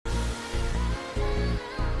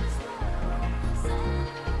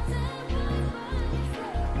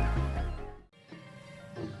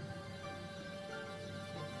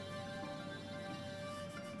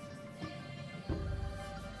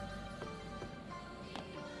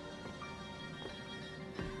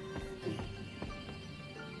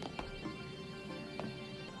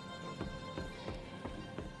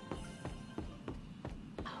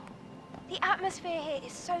atmosphere here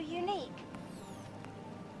is so unique.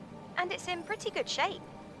 And it's in pretty good shape.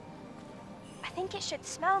 I think it should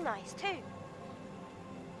smell nice too.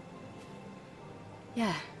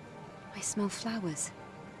 Yeah, I smell flowers.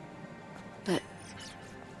 But...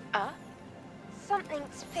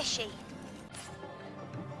 Something's fishy.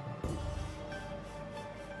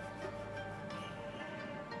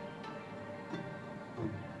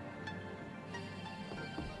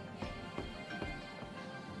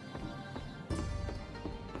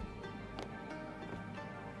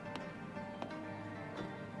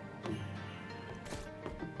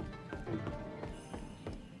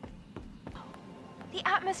 The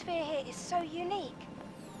atmosphere here is so unique.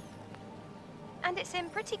 And it's in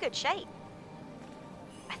pretty good shape.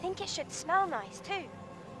 I think it should smell nice too.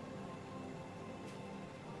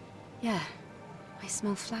 yeah, I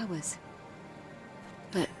smell flowers.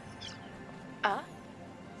 But...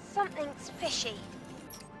 Something's fishy.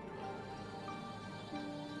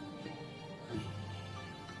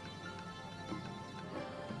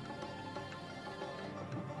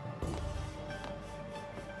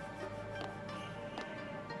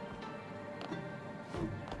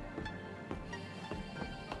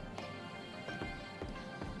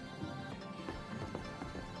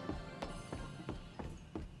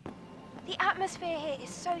 The atmosphere here is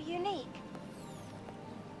so unique.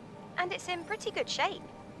 And it's in pretty good shape.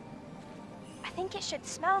 I think it should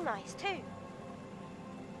smell nice too.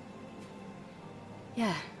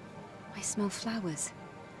 yeah, I smell flowers.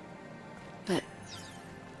 But...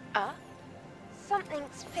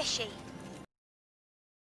 Something's fishy.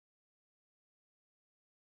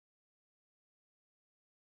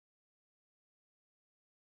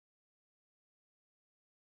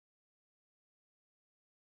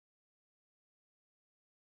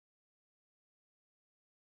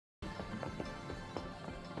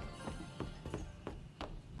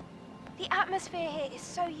 The atmosphere here is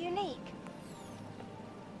so unique.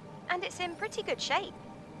 And it's in pretty good shape.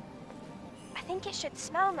 I think it should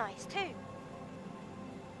smell nice too.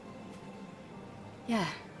 yeah,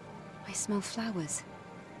 I smell flowers.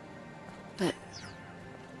 But...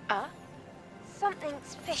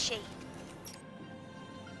 Something's fishy.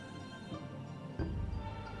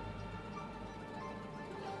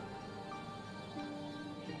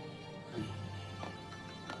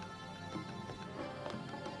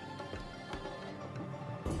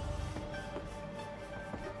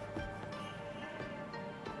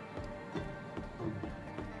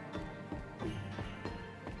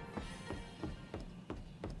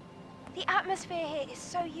 The atmosphere here is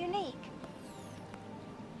so unique.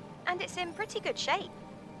 And it's in pretty good shape.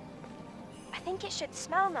 I think it should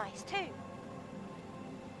smell nice too.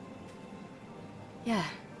 yeah,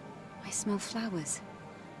 I smell flowers.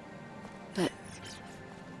 But...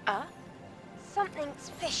 Something's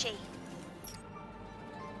fishy.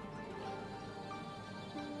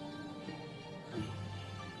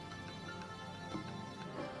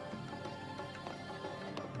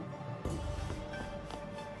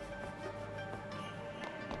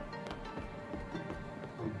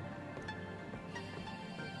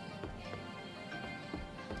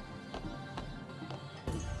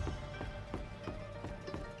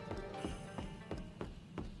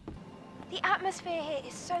 The atmosphere here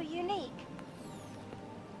is so unique.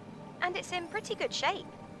 And it's in pretty good shape.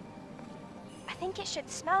 I think it should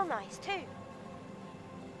smell nice too.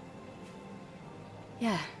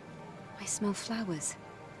 yeah, I smell flowers.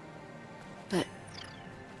 But...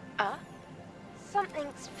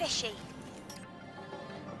 Something's fishy.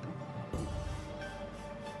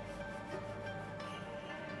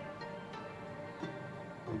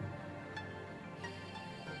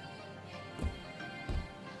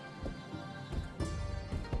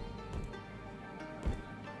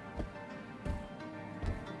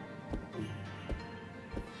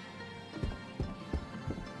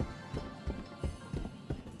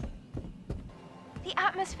 The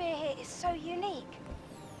atmosphere here is so unique.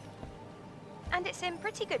 And it's in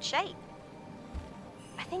pretty good shape.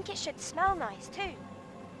 I think it should smell nice too.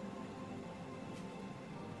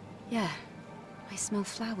 yeah, I smell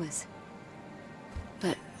flowers.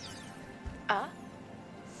 But...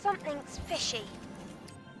 Something's fishy.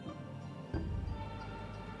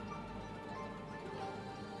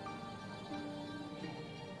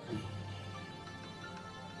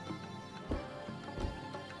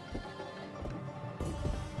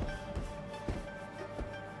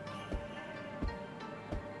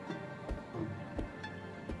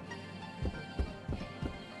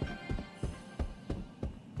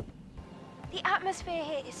 The atmosphere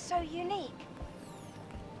here is so unique.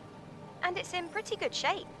 And it's in pretty good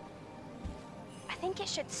shape. I think it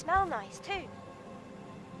should smell nice too.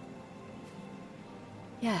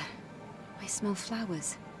 Yeah, I smell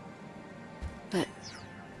flowers. But...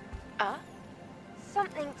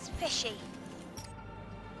 Something's fishy.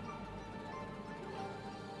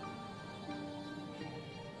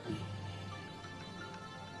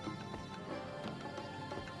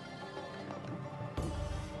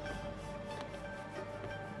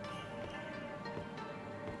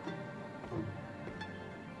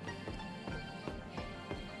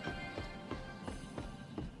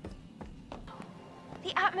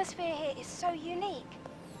 The atmosphere here is so unique.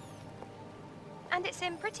 And it's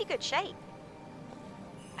in pretty good shape.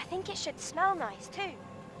 I think it should smell nice too.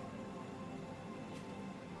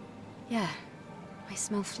 Yeah, I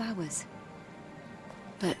smell flowers.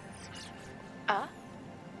 But...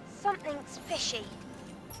 Something's fishy.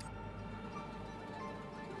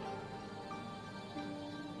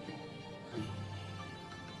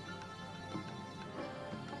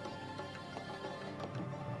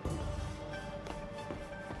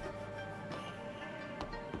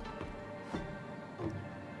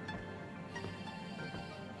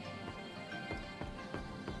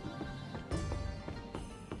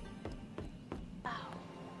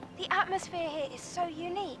 The atmosphere here is so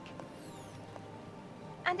unique.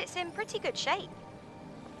 And it's in pretty good shape.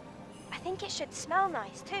 I think it should smell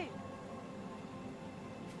nice too.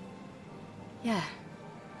 Yeah,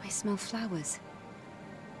 I smell flowers.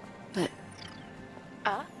 But...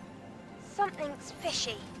 Something's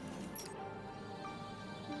fishy.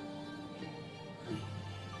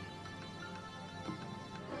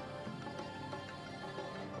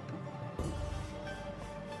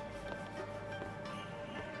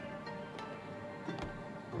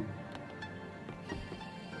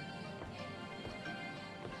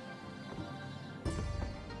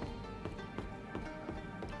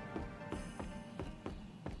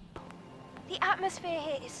 The atmosphere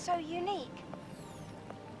here is so unique.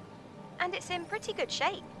 And it's in pretty good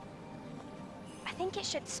shape. I think it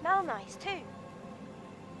should smell nice too.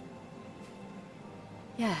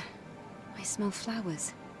 Yeah, I smell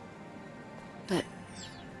flowers. But...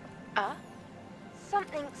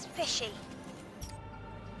 Something's fishy.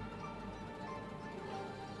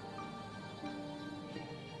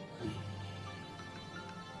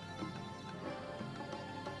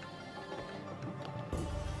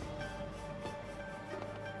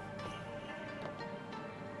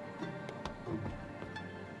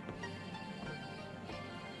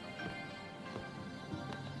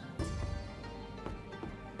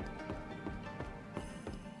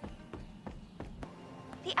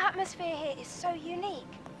 The atmosphere here is so unique.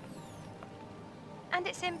 And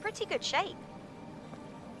it's in pretty good shape.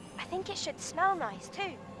 I think it should smell nice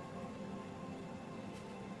too.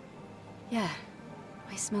 Yeah,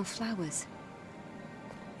 I smell flowers.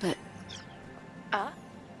 But...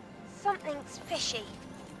 Something's fishy.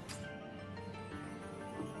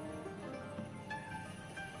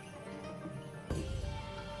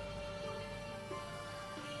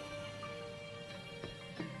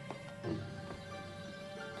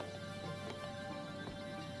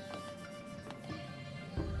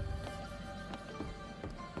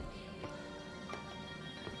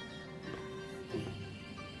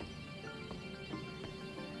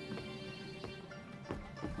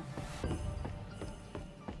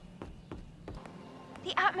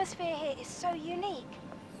 The atmosphere here is so unique.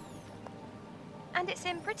 And it's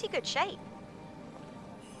in pretty good shape.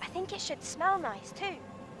 I think it should smell nice too.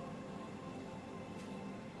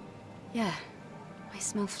 Yeah, I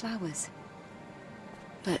smell flowers.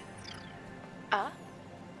 But...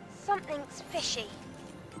 Something's fishy.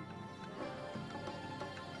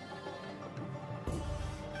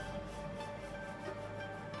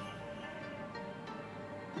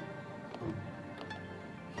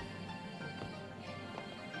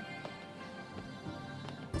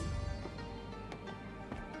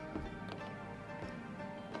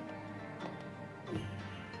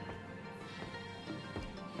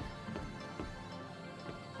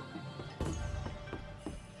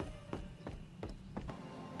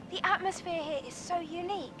 The atmosphere here is so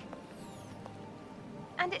unique.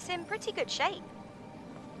 And it's in pretty good shape.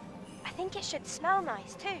 I think it should smell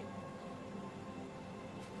nice too.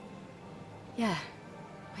 Yeah,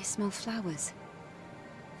 I smell flowers.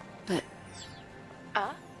 But...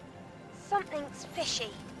 Something's fishy.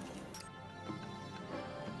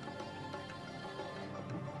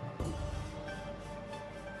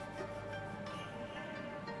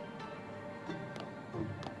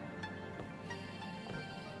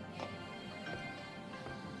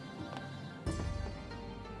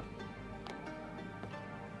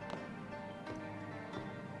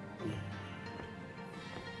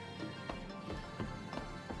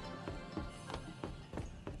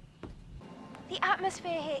 The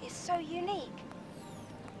atmosphere here is so unique.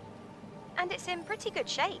 And it's in pretty good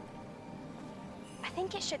shape. I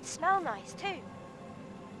think it should smell nice too.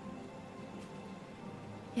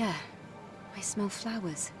 Yeah, I smell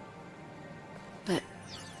flowers. But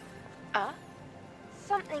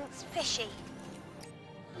Something's fishy.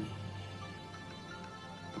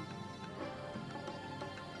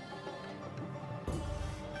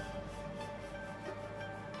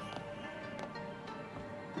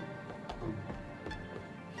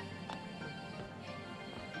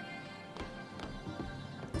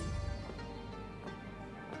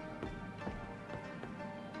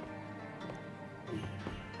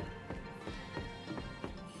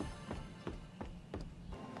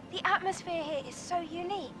 The atmosphere here is so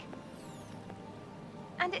unique.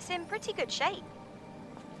 And it's in pretty good shape.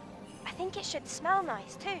 I think it should smell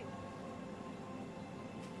nice too.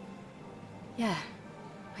 yeah,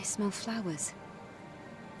 I smell flowers.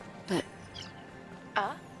 But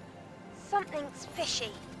Something's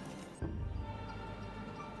fishy.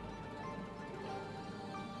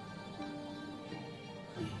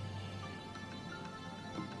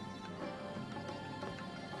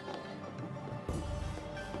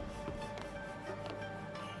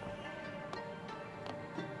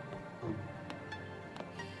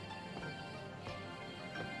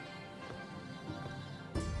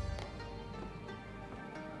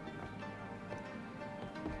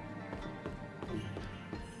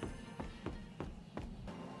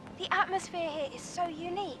 The atmosphere here is so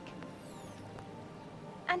unique.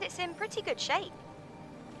 And it's in pretty good shape.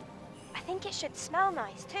 I think it should smell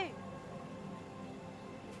nice too.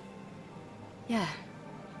 yeah,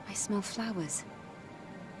 I smell flowers.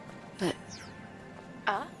 But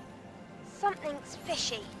Something's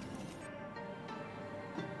fishy.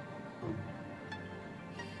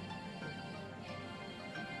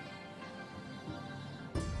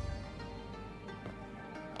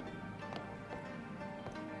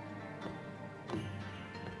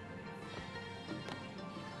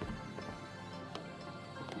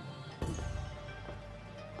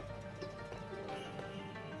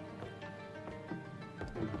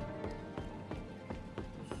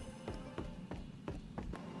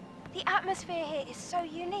 The atmosphere here is so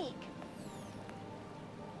unique.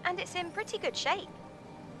 And it's in pretty good shape.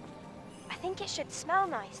 I think it should smell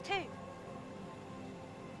nice too.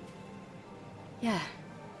 yeah,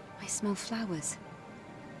 I smell flowers.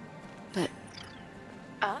 But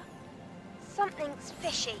Something's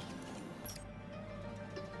fishy.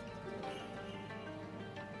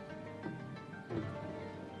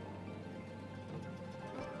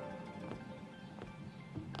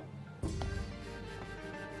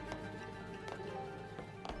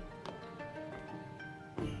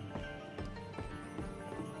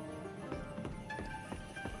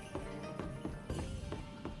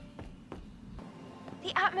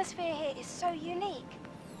 The atmosphere here is so unique.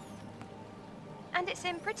 And it's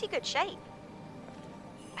in pretty good shape.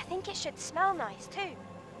 I think it should smell nice too.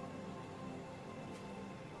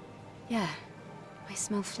 yeah, I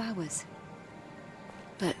smell flowers.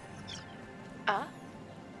 But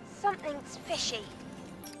Something's fishy.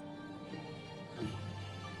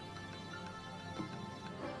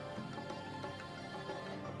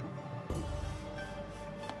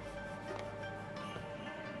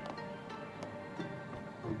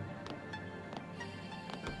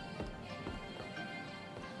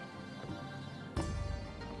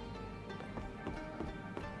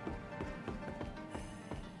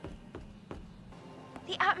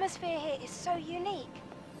 The atmosphere here is so unique.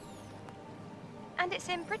 And it's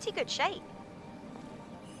in pretty good shape.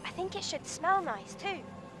 I think it should smell nice too.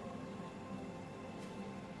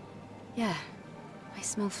 yeah, I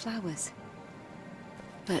smell flowers.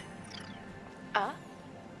 But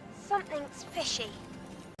Something's fishy.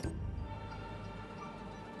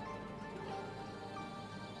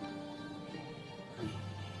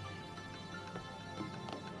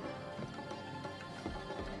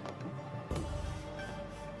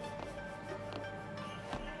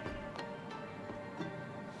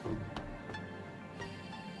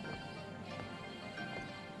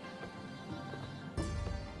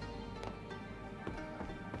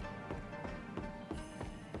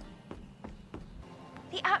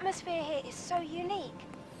 The atmosphere here is so unique.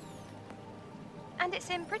 And it's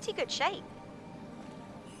in pretty good shape.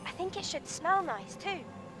 I think it should smell nice too.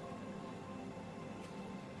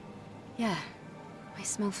 yeah, I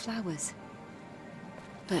smell flowers.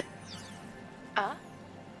 But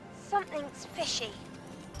Something's fishy.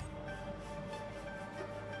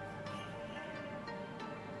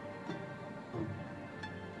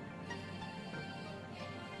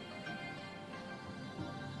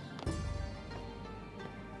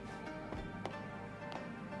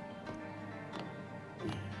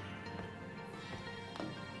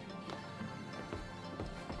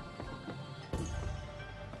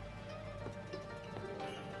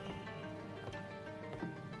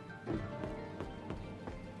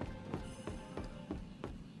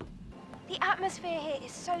 The atmosphere here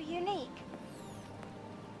is so unique.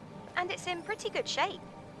 And it's in pretty good shape.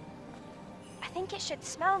 I think it should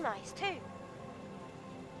smell nice too.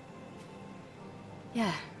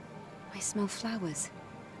 Yeah, I smell flowers.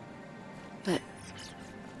 But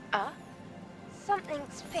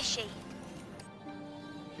Something's fishy.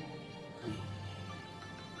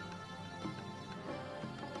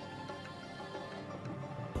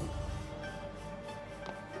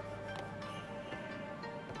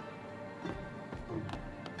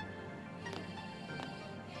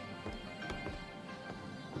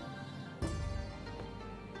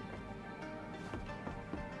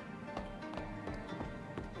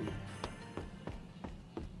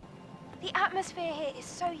 The atmosphere here is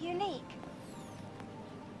so unique.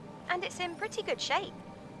 And it's in pretty good shape.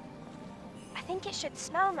 I think it should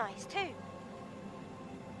smell nice too.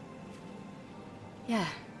 yeah,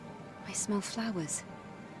 I smell flowers.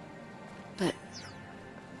 But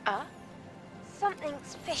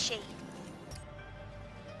Something's fishy.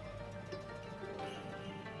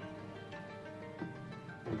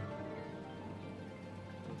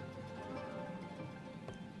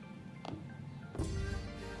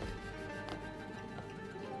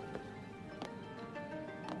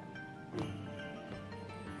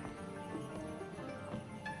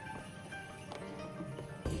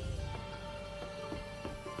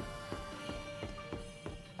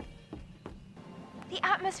 The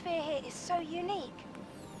atmosphere here is so unique.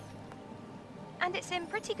 And it's in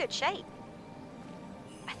pretty good shape.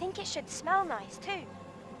 I think it should smell nice too.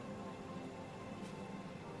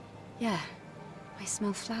 yeah, I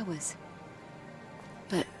smell flowers.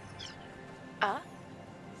 But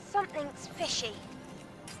Something's fishy.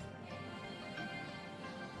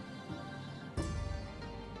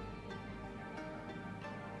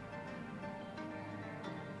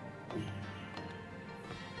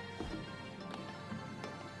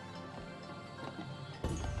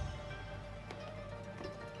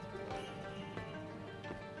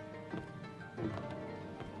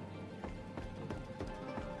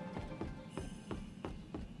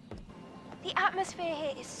 The atmosphere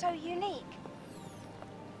here is so unique.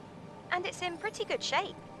 And it's in pretty good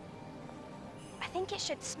shape. I think it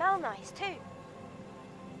should smell nice too.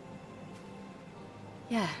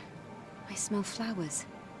 yeah, I smell flowers.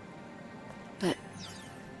 But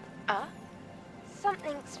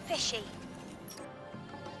Something's fishy.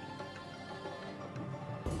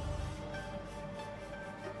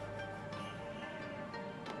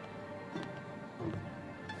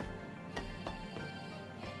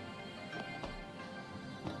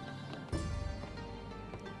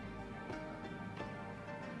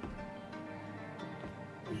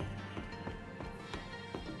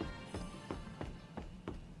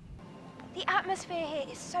 The atmosphere here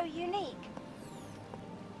is so unique.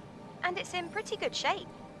 And it's in pretty good shape.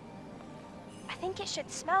 I think it should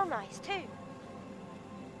smell nice too.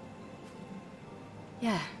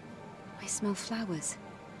 yeah, I smell flowers.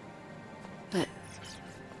 But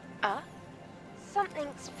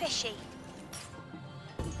Something's fishy.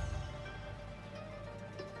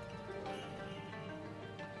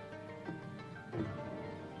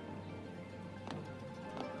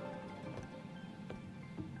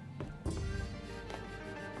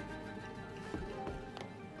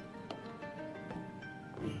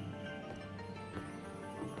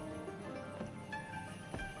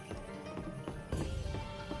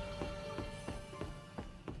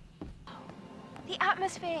 The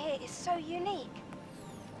atmosphere here is so unique.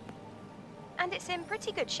 And it's in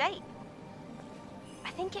pretty good shape.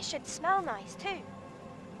 I think it should smell nice too.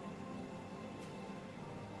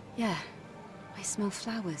 yeah, I smell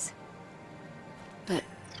flowers. But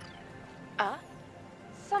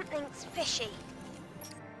Something's fishy.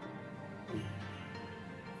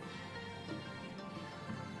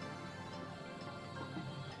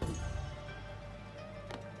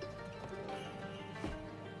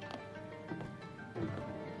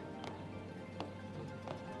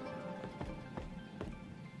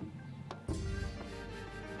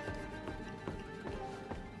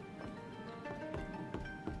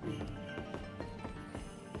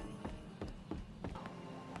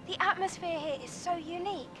 The atmosphere here is so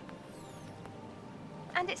unique.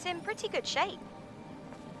 And it's in pretty good shape.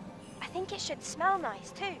 I think it should smell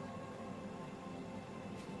nice too.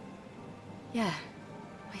 yeah,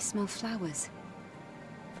 I smell flowers.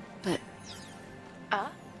 But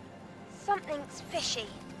Something's fishy.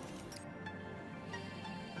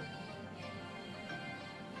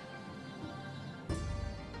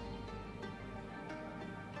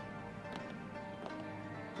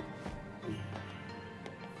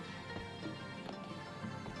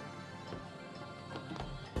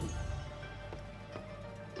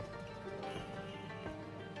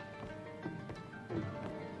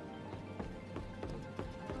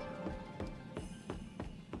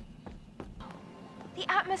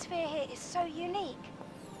 The atmosphere here is so unique.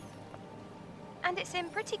 And it's in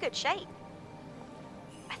pretty good shape.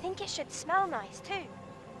 I think it should smell nice too.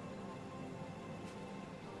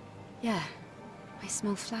 Yeah, I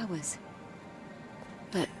smell flowers.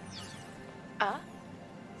 But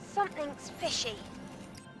Something's fishy.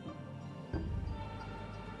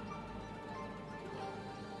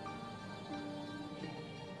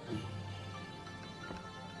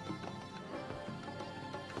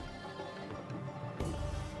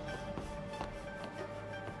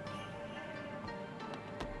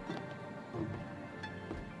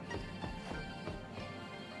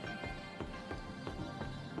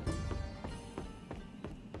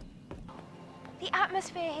 The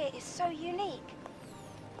atmosphere here is so unique.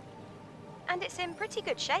 And it's in pretty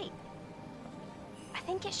good shape. I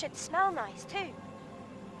think it should smell nice too.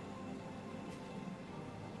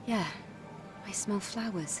 yeah, I smell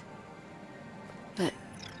flowers. But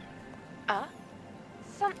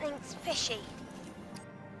Something's fishy.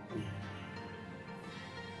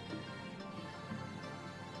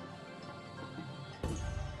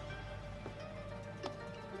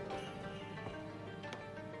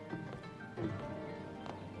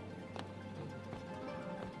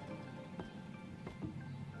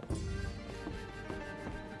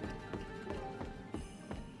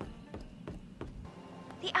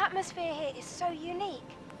 The atmosphere here is so unique.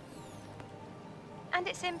 And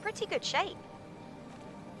it's in pretty good shape.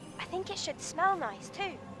 I think it should smell nice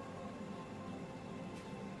too.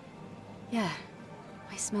 yeah,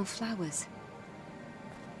 I smell flowers.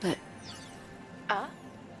 But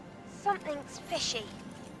Something's fishy.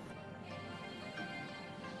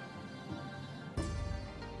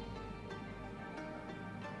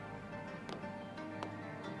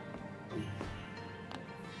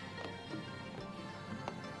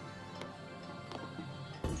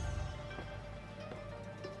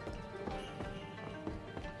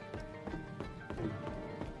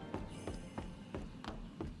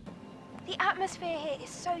 The atmosphere here is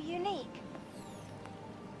so unique.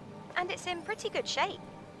 And it's in pretty good shape.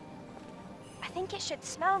 I think it should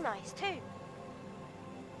smell nice too.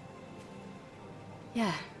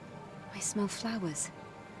 yeah, I smell flowers.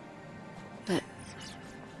 But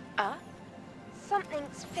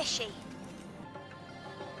Something's fishy.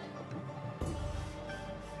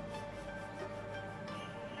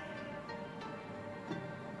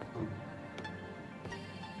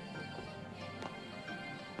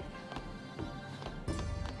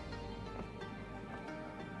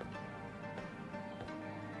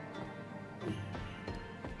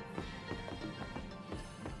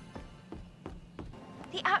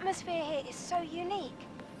 The atmosphere here is so unique.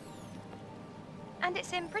 And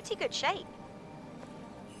it's in pretty good shape.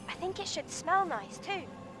 I think it should smell nice too.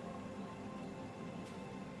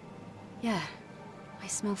 yeah, I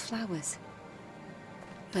smell flowers.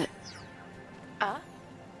 But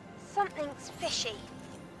Something's fishy.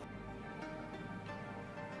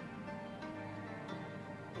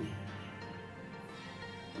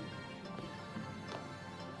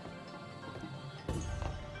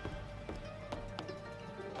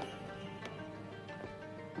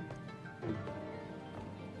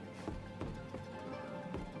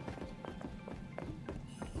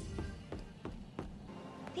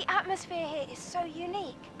 The atmosphere here is so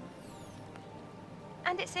unique.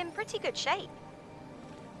 And it's in pretty good shape.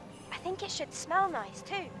 I think it should smell nice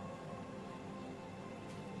too.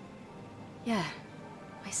 yeah,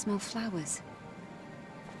 I smell flowers.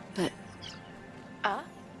 But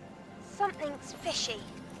Something's fishy.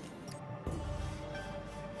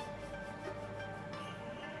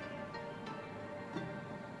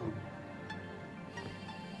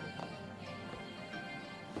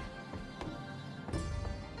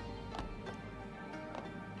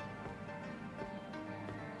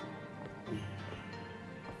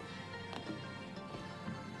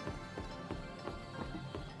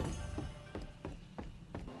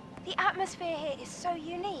 The atmosphere here is so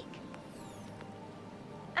unique.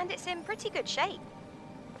 And it's in pretty good shape.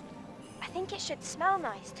 I think it should smell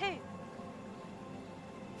nice too.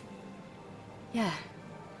 yeah,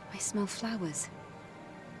 I smell flowers.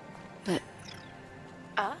 But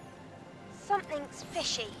Something's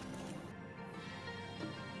fishy.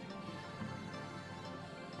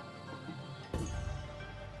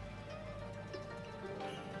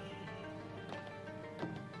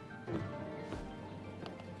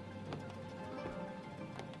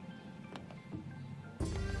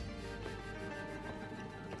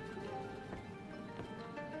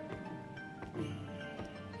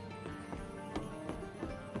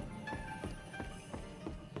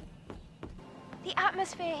 The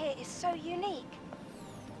atmosphere here is so unique.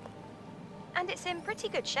 And it's in pretty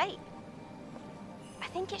good shape.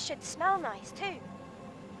 think it should smell nice too.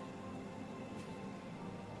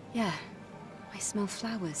 Yeah, I smell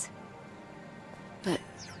flowers. But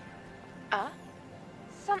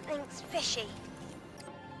Something's fishy.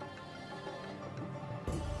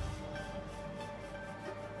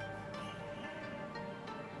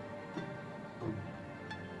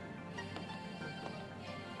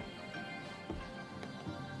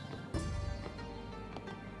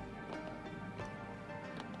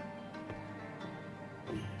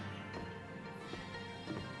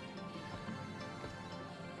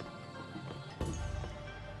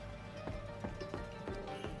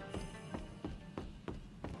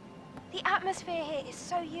 The atmosphere here is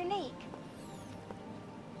so unique.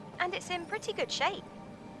 And it's in pretty good shape.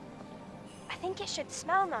 I think it should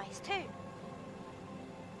smell nice too.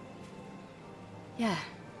 yeah,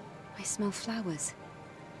 I smell flowers.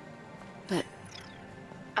 But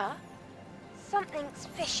Something's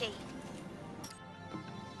fishy.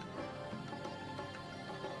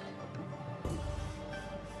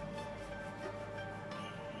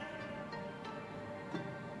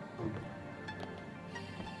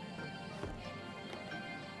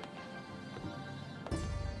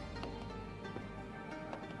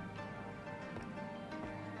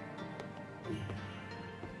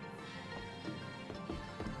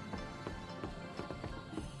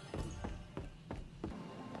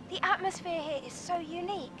 The atmosphere here is so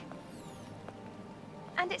unique.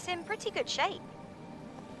 And it's in pretty good shape.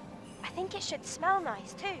 I think it should smell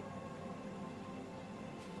nice too.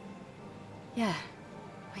 yeah,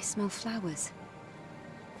 I smell flowers.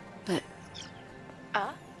 But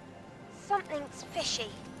Something's fishy.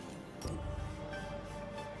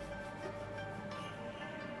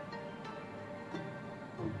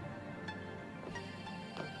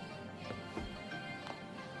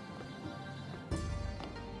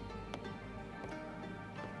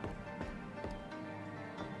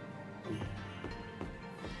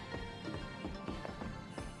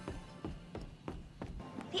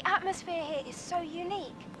 The atmosphere here is so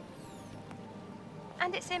unique.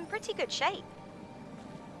 And it's in pretty good shape.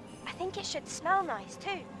 I think it should smell nice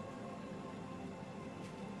too.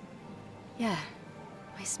 yeah,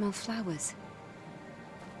 I smell flowers.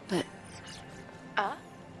 But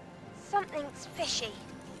Something's fishy.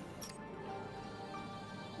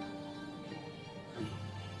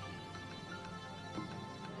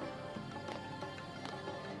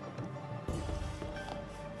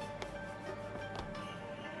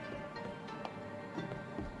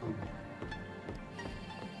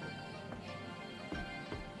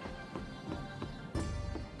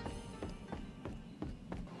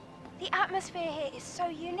 The atmosphere here is so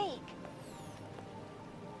unique.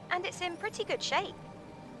 And it's in pretty good shape.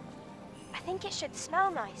 I think it should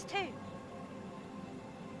smell nice too.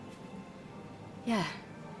 yeah,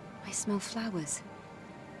 I smell flowers.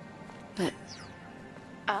 But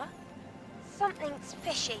Something's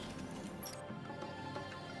fishy.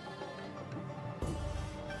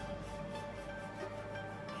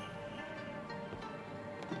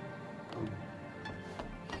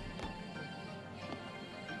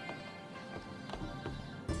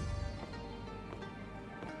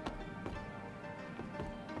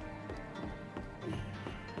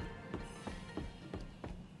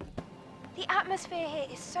 The atmosphere here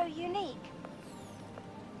is so unique.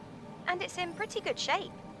 And it's in pretty good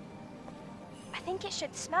shape. I think it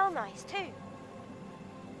should smell nice too.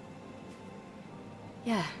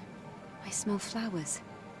 yeah, I smell flowers.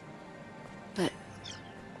 But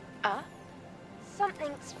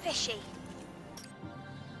Something's fishy.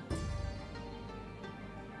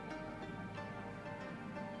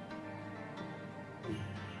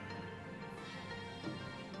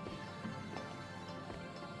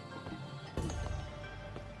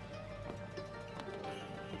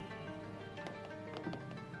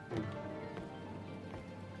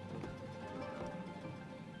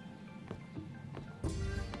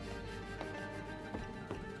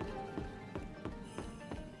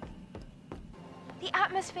 The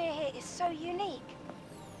atmosphere here is so unique.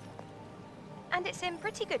 And it's in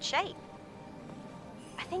pretty good shape.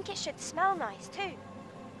 I think it should smell nice too.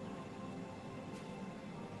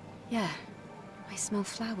 yeah, I smell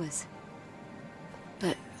flowers.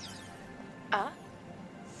 But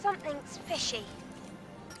Something's fishy.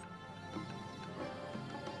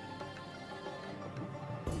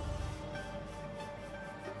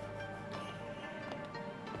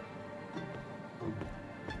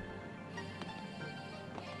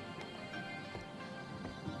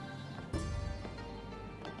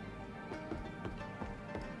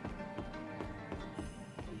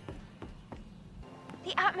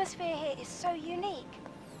 The atmosphere here is so unique.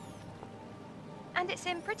 And it's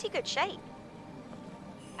in pretty good shape.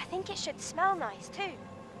 think it should smell nice too.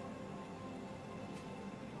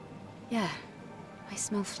 Yeah, I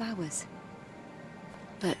smell flowers.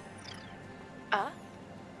 But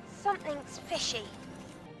Something's fishy.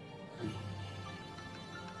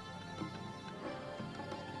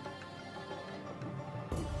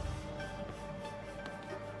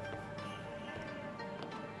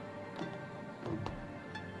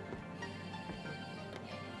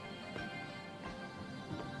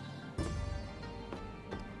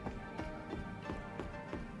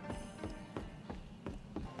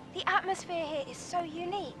 The atmosphere here is so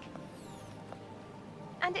unique.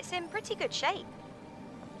 And it's in pretty good shape.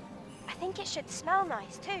 I think it should smell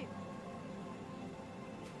nice too.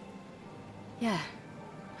 yeah,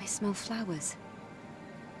 I smell flowers.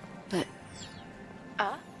 But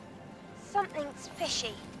Something's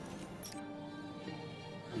fishy.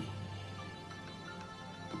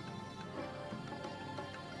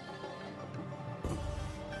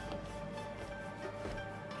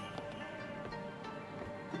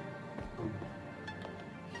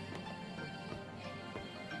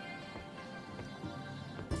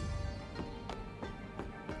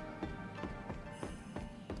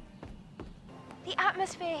 The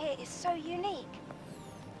atmosphere here is so unique.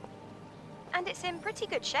 And it's in pretty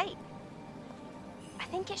good shape. I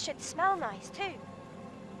think it should smell nice too.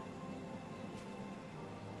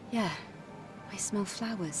 yeah, I smell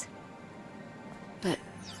flowers. But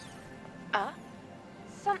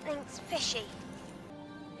Something's fishy.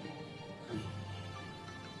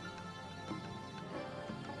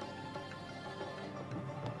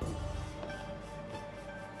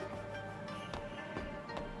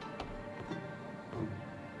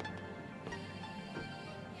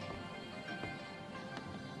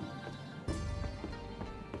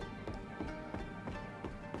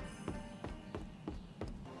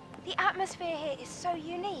 The atmosphere here is so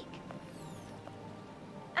unique.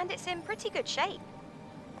 And it's in pretty good shape.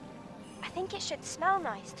 I think it should smell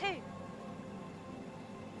nice too.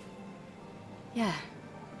 yeah,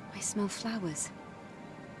 I smell flowers.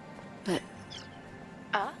 But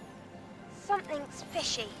Something's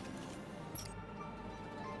fishy.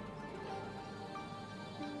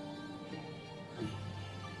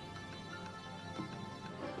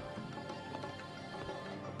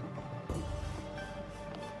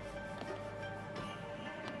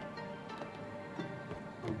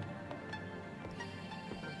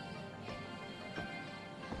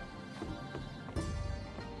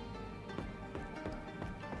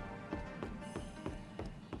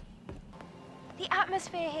 The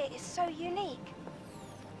atmosphere here is so unique.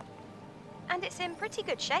 And it's in pretty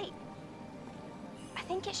good shape. I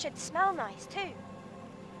think it should smell nice too.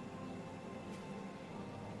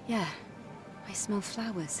 yeah, I smell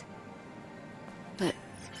flowers. But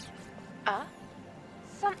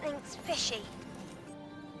Something's fishy.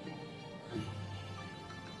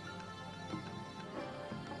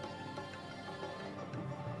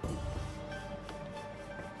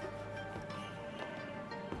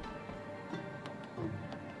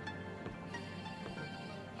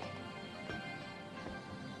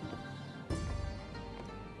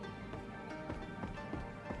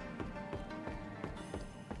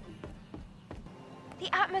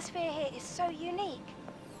 The atmosphere here is so unique.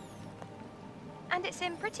 And it's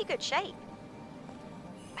in pretty good shape.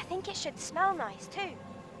 I think it should smell nice too.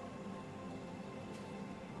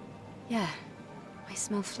 yeah, I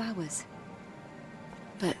smell flowers.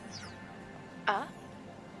 But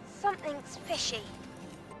Something's fishy.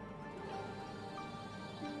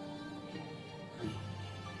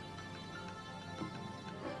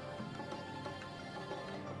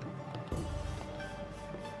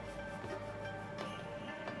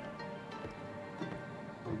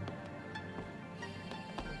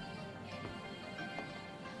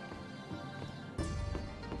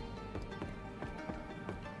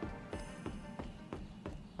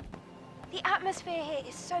 The atmosphere here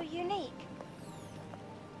is so unique.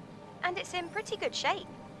 And it's in pretty good shape.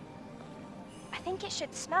 I think it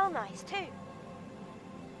should smell nice too.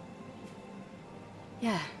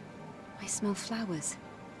 yeah, I smell flowers.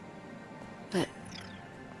 But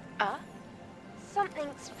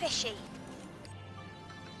Something's fishy.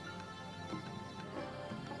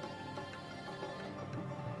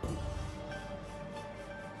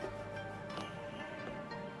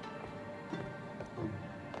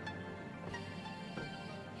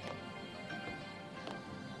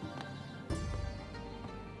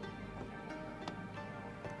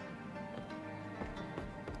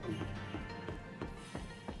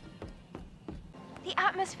 The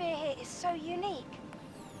atmosphere here is so unique.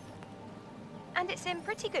 And it's in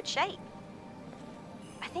pretty good shape.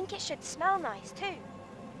 I think it should smell nice too.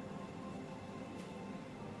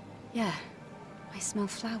 Yeah, I smell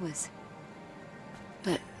flowers.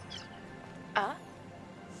 But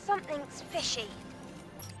Something's fishy.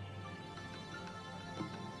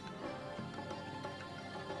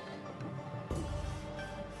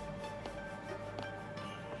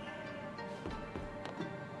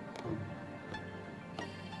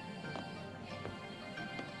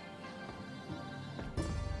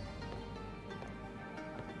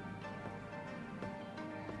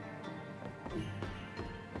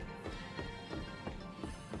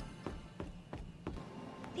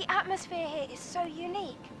 The atmosphere here is so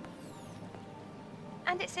unique.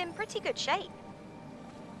 And it's in pretty good shape.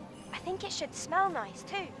 I think it should smell nice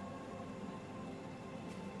too.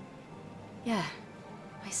 yeah,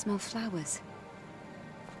 I smell flowers.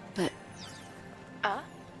 But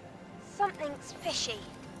Something's fishy.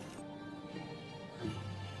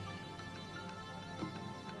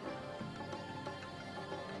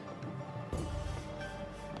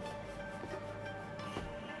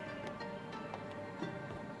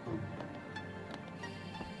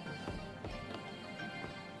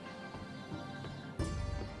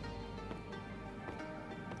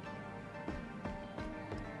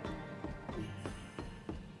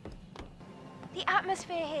 The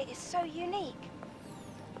atmosphere here is so unique.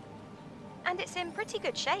 And it's in pretty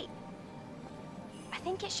good shape. I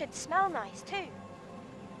think it should smell nice too.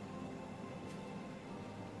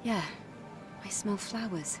 yeah, I smell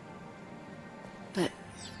flowers. But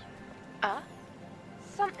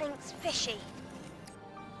Something's fishy.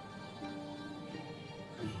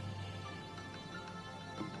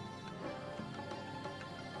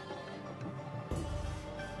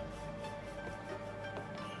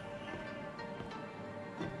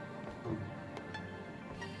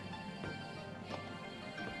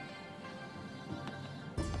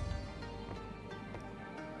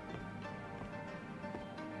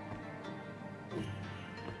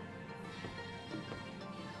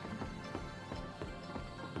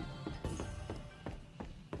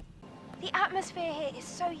 The atmosphere here is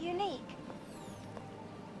so unique.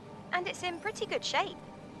 And it's in pretty good shape.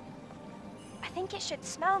 I think it should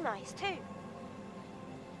smell nice too.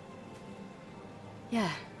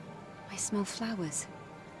 yeah, I smell flowers.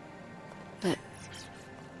 But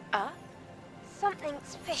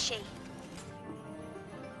Something's fishy.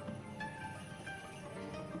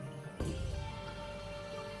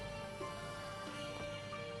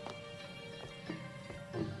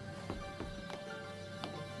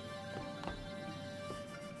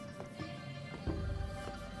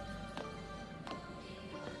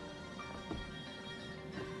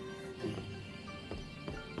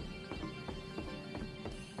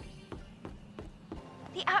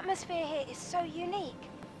 The atmosphere here is so unique.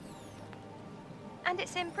 And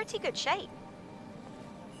it's in pretty good shape.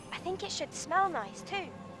 I think it should smell nice too.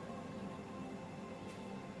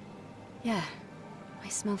 yeah, I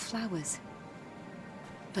smell flowers.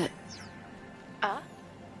 But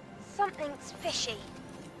Something's fishy.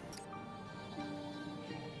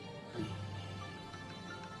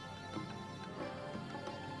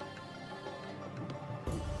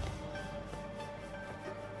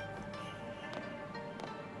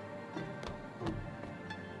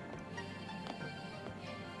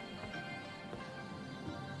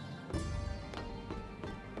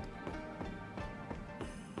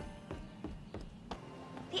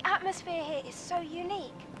 The atmosphere here is so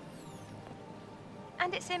unique.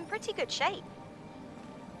 And it's in pretty good shape.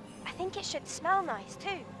 I think it should smell nice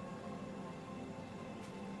too.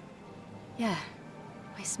 yeah,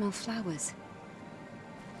 I smell flowers.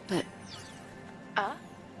 But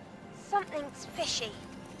Something's fishy.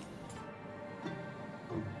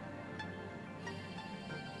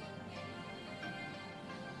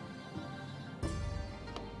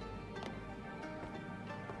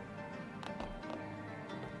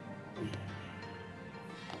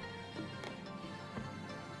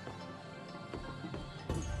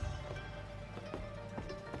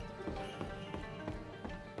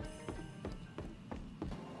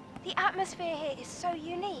 The atmosphere here is so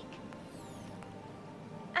unique.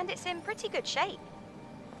 And it's in pretty good shape.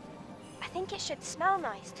 I think it should smell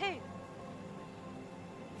nice too.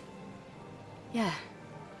 yeah,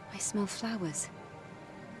 I smell flowers.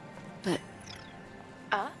 But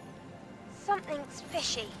Something's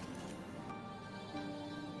fishy.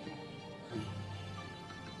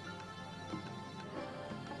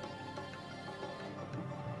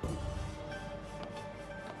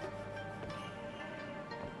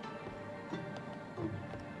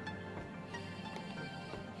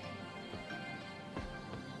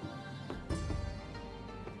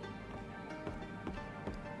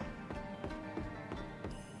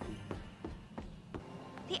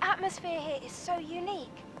 The atmosphere here is so unique.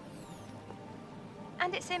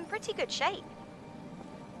 And it's in pretty good shape.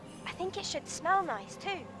 I think it should smell nice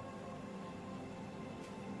too.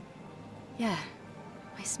 Yeah,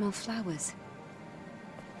 I smell flowers.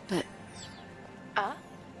 But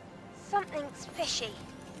Something's fishy.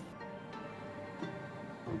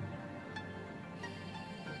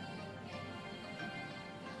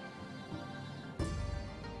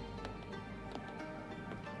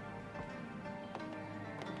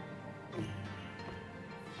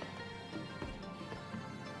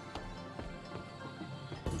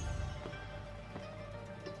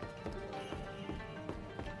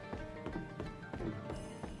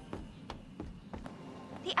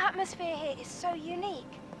 The atmosphere here is so unique.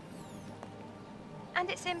 And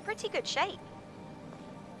it's in pretty good shape.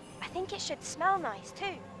 I think it should smell nice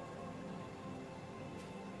too.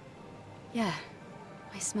 yeah,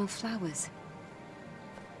 I smell flowers.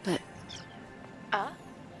 But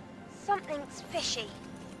Something's fishy.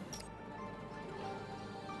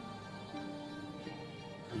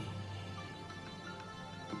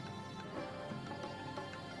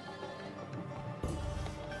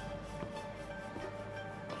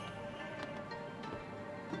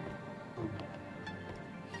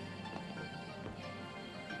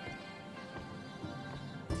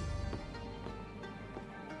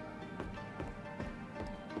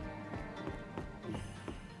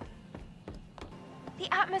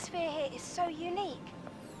 The atmosphere here is so unique.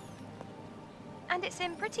 And it's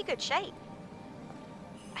in pretty good shape.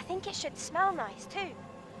 I think it should smell nice too.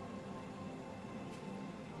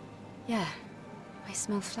 yeah, I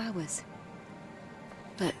smell flowers.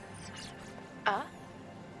 But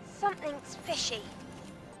Something's fishy.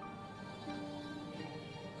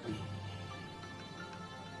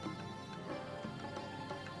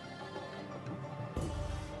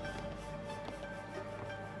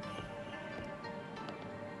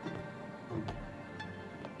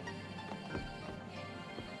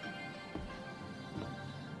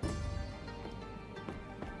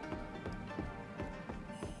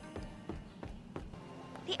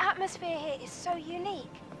 The atmosphere here is so unique.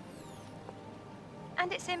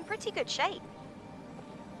 And it's in pretty good shape.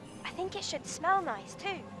 I think it should smell nice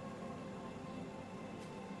too.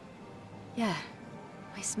 yeah,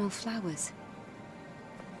 I smell flowers.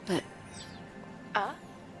 But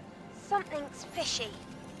Something's fishy.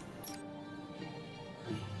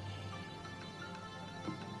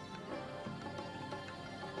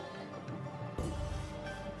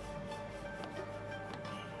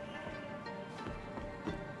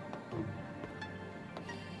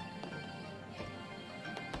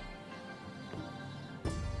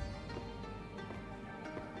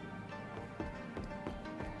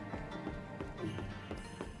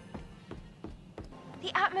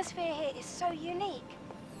 The atmosphere here is so unique.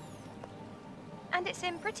 And it's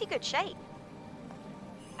in pretty good shape.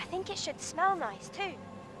 I think it should smell nice too.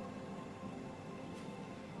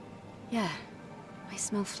 yeah, I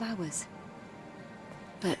smell flowers.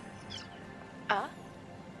 But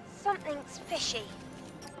Something's fishy.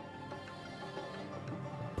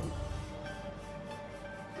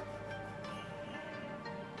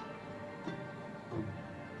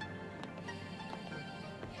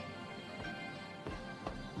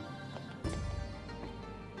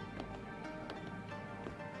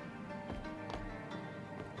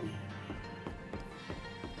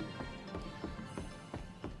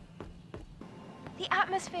 The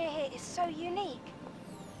atmosphere here is so unique.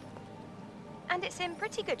 And it's in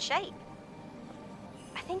pretty good shape.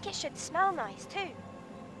 I think it should smell nice too.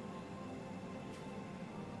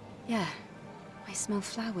 yeah, I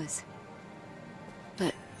smell flowers.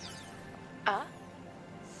 But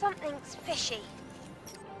Something's fishy.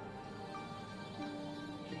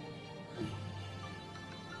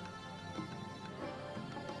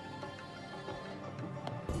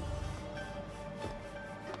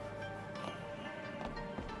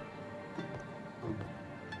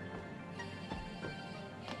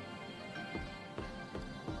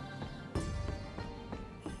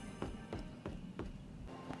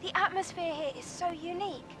 The atmosphere here is so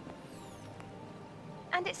unique.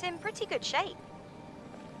 And it's in pretty good shape.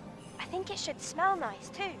 I think it should smell nice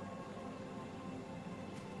too.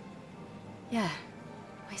 yeah,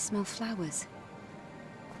 I smell flowers.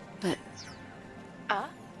 But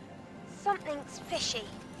Something's fishy.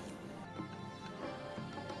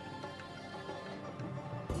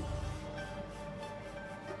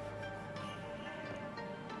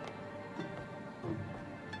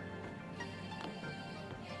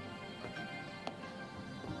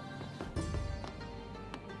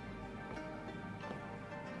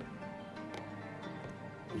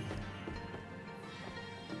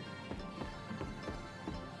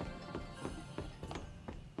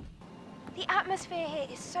 The atmosphere here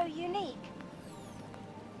is so unique.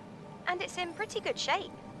 And it's in pretty good shape.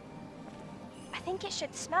 I think it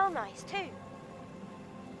should smell nice too.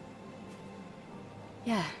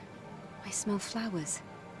 Yeah, I smell flowers.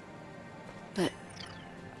 But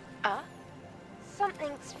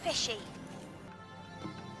Something's fishy.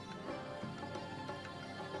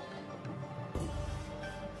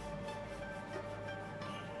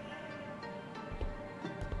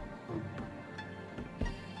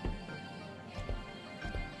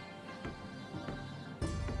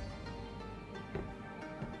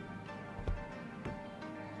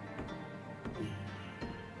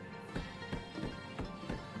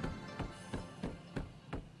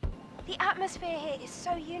 The atmosphere here is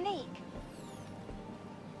so unique.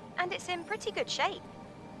 And it's in pretty good shape.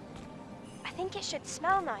 I think it should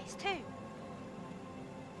smell nice too.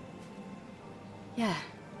 yeah,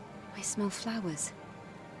 I smell flowers.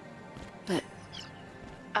 But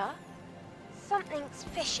Something's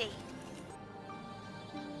fishy.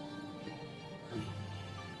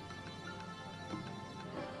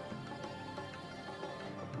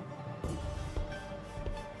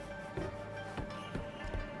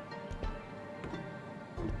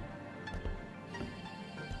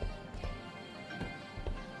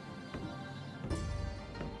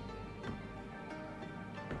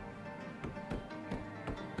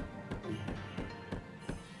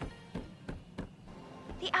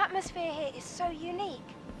 The atmosphere here is so unique.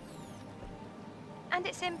 And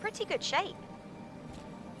it's in pretty good shape.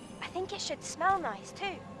 I think it should smell nice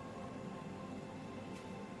too.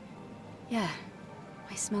 yeah,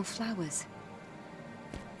 I smell flowers.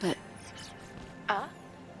 But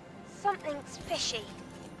Something's fishy.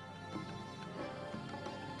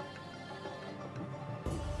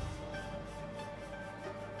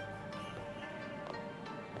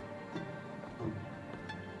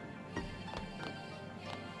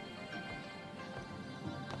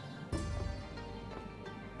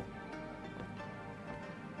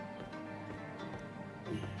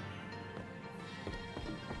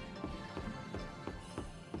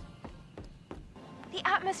 The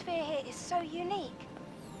atmosphere here is so unique.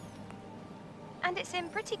 And it's in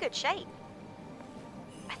pretty good shape.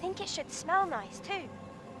 I think it should smell nice too.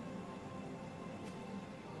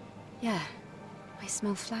 yeah, I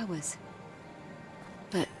smell flowers.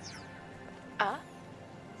 But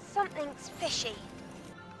Something's fishy.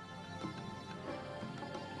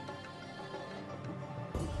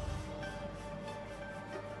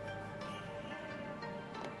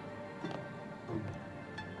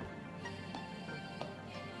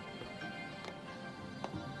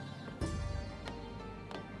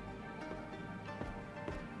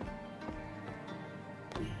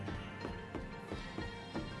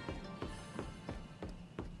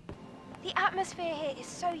 The atmosphere here is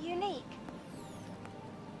so unique.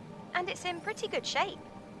 And it's in pretty good shape.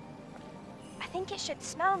 I think it should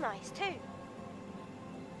smell nice too.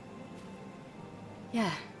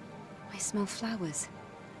 yeah, I smell flowers.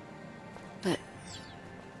 But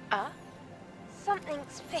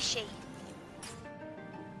Something's fishy.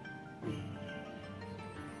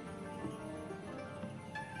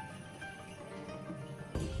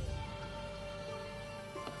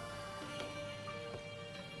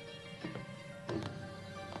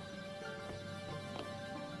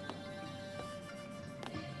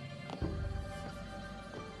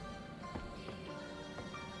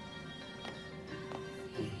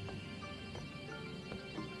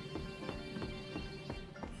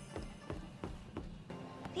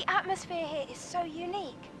 The atmosphere here is so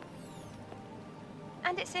unique.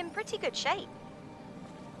 And it's in pretty good shape.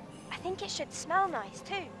 I think it should smell nice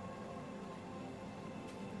too.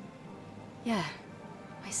 yeah,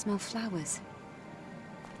 I smell flowers.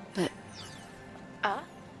 But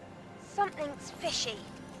Something's fishy.